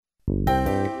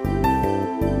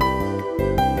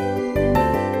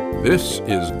This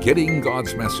is Getting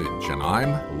God's Message, and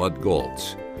I'm Lud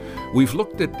Goltz. We've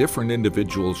looked at different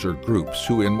individuals or groups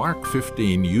who in Mark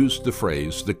 15 used the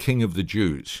phrase, the King of the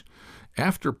Jews.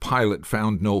 After Pilate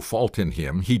found no fault in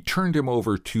him, he turned him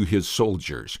over to his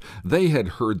soldiers. They had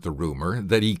heard the rumor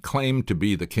that he claimed to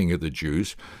be the King of the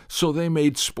Jews, so they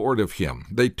made sport of him.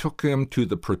 They took him to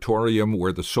the praetorium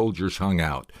where the soldiers hung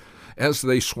out. As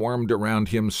they swarmed around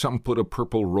him, some put a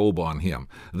purple robe on him,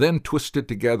 then twisted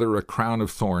together a crown of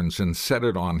thorns and set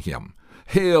it on him.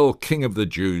 "Hail, King of the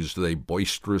Jews," they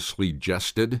boisterously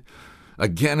jested.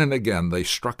 Again and again they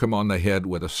struck him on the head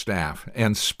with a staff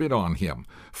and spit on him.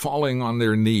 Falling on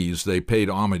their knees, they paid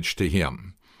homage to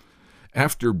him.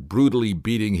 After brutally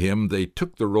beating him, they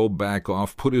took the robe back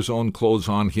off, put his own clothes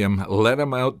on him, led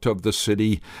him out of the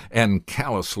city, and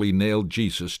callously nailed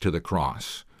Jesus to the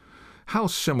cross. How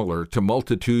similar to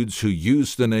multitudes who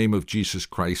use the name of Jesus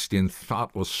Christ in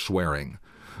thoughtless swearing.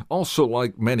 Also,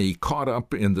 like many, caught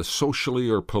up in the socially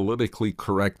or politically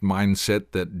correct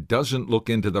mindset that doesn't look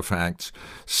into the facts,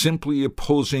 simply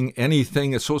opposing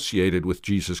anything associated with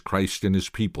Jesus Christ and his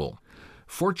people.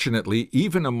 Fortunately,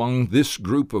 even among this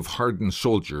group of hardened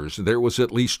soldiers, there was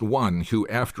at least one who,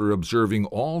 after observing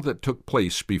all that took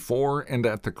place before and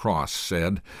at the cross,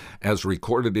 said, as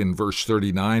recorded in verse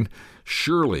 39,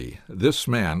 "Surely this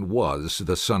man was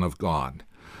the Son of God."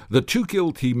 The two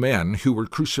guilty men who were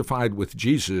crucified with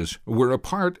Jesus were a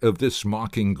part of this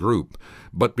mocking group,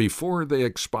 but before they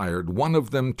expired, one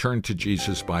of them turned to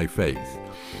Jesus by faith.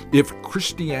 If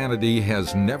Christianity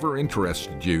has never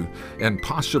interested you, and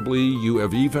possibly you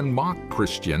have even mocked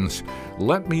Christians,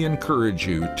 let me encourage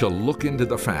you to look into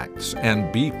the facts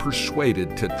and be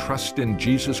persuaded to trust in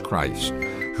Jesus Christ,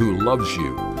 who loves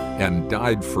you and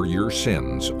died for your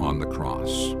sins on the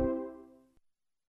cross.